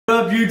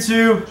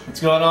YouTube? What's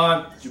going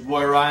on? It's your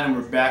boy Ryan and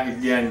we're back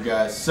again,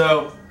 guys.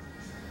 So,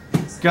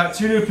 got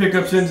 2 new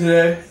pickups in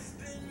today.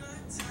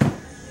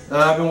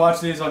 I've been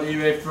watching these on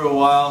eBay for a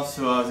while,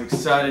 so I was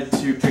excited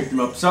to pick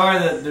them up. Sorry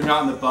that they're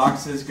not in the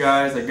boxes,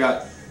 guys. I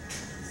got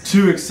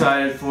too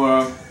excited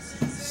for them.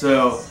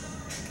 So,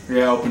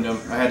 yeah, I opened them.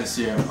 I had to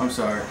see them. I'm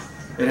sorry.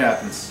 It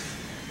happens.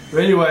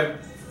 But anyway,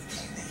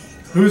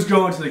 who's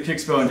going to the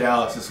KIXPO in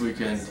Dallas this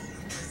weekend?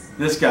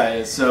 This guy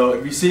is. So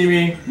if you see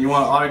me, you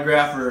want an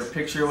autograph or a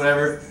picture or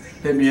whatever,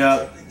 hit me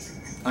up.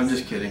 I'm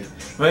just kidding.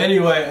 But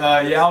anyway,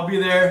 yeah, I'll be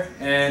there.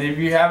 And if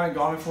you haven't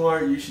gone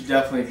before, you should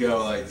definitely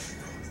go. Like,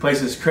 the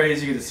place is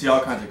crazy. You get to see all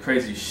kinds of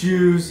crazy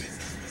shoes.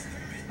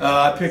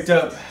 Last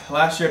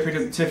year I picked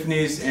up the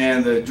Tiffany's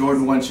and the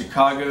Jordan 1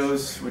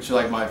 Chicago's, which are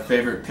like my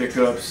favorite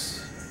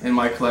pickups in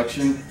my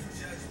collection.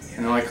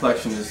 And my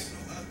collection is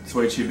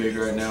way too big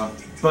right now.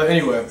 But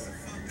anyway,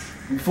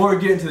 before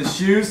we get into the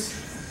shoes,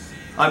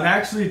 I'm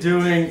actually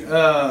doing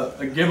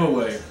a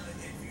giveaway.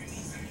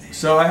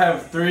 So I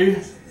have 3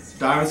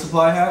 Diamond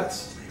Supply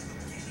hats,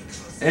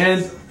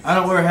 and I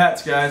don't wear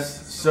hats,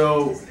 guys,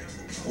 so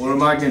what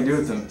am I going to do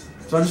with them?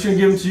 So I'm just going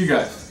to give them to you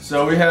guys.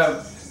 So we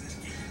have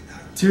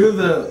 2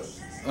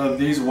 of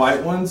these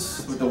white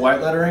ones with the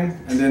white lettering,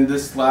 and then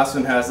this last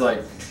one has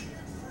like,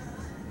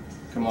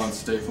 come on,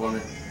 stay for me.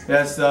 It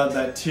has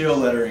that teal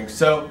lettering.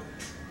 So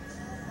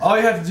all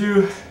you have to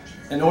do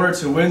in order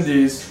to win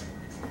these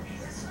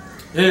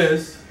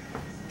is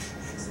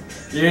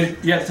you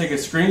have to take a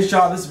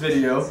screenshot of this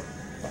video,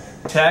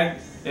 tag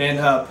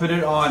and put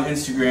it on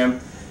Instagram,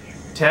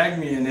 tag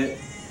me in it,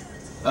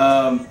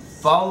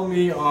 follow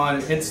me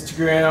on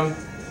Instagram,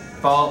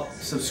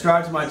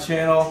 subscribe to my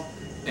channel,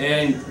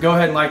 and go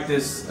ahead and like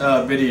this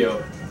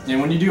video.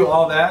 And when you do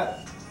all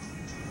that,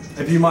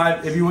 if you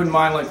wouldn't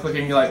mind like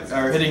clicking like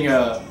or hitting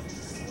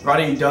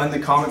writing done in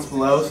the comments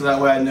below, so that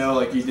way I know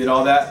like you did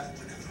all that.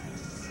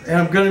 And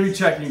I'm gonna be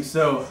checking,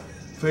 so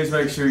please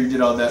make sure you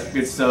did all that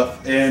good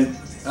stuff. And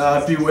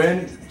if you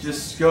win,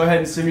 just go ahead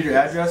and send me your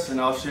address and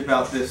I'll ship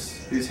out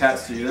these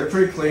hats to you. They're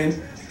pretty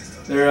clean.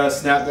 They're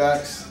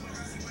snapbacks.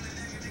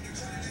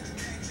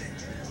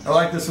 I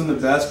like this one the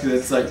best because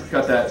it's like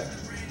got that,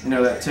 you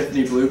know, that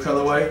Tiffany blue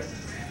colorway.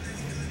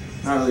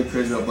 Not really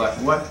crazy about black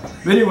and white.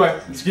 But anyway,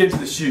 let's get into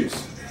the shoes.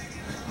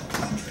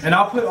 And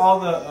I'll put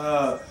all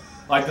the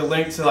like the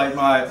link to like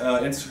my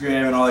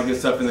Instagram and all that good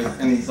stuff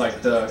in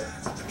like the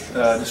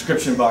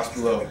description box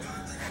below.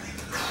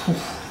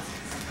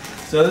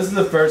 So this is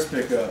the first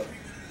pickup.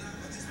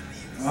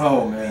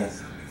 Oh man.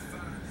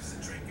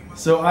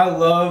 So I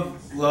love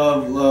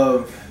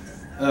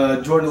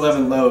Jordan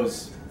 11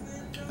 lows.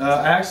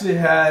 I actually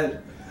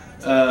had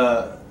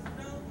the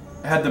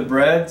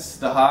breads,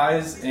 the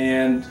highs,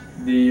 and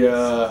the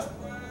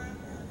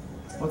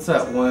what's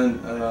that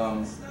one?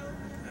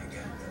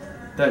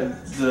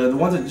 The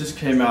ones that just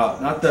came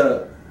out, not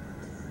the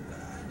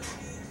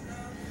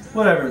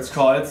whatever it's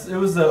called. It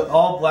was the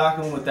all black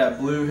one with that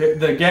blue,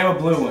 the Gamma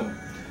blue one.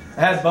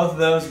 I had both of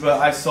those,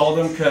 but I sold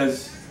them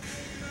because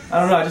I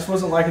don't know. I just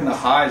wasn't liking the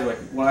highs. Like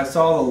when I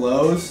saw the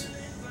lows,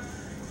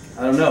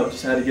 I don't know.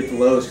 Just had to get the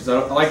lows because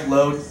I like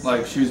low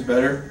like shoes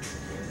better.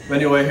 But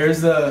anyway,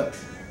 here's the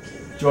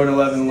Jordan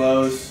 11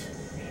 lows.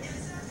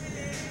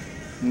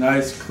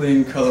 Nice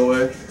clean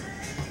colorway.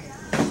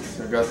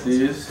 So I got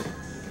these.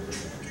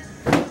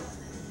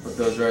 Put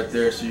those right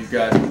there so you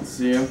guys can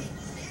see them.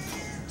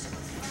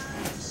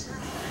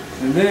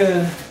 And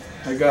then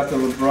I got the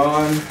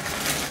LeBron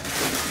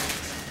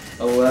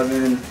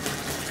 11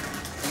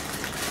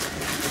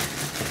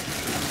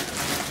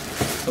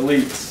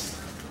 Elites.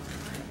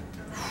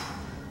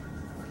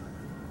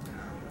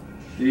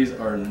 These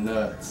are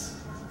nuts.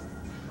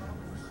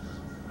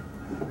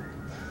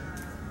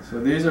 So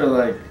these are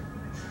like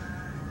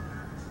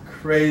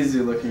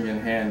crazy looking in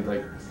hand.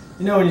 Like,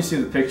 you know when you see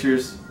the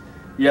pictures,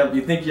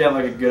 you think you have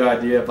like a good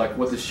idea of like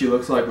what the shoe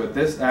looks like, but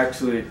this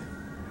actually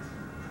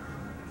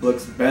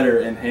looks better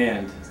in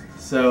hand.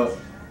 So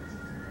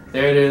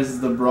there it is,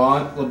 the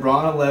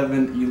LeBron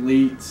 11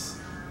 Elites,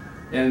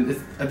 and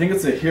I think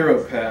it's a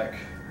hero pack.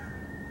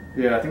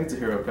 Yeah, I think it's a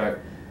hero pack.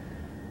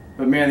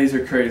 But man, these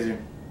are crazy.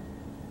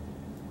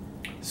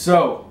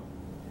 So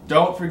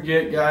don't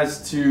forget,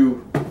 guys,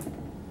 to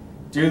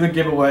do the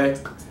giveaway,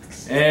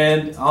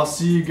 and I'll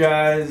see you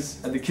guys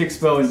at the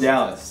KIXPO in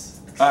Dallas.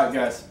 All right,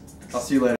 guys, I'll see you later.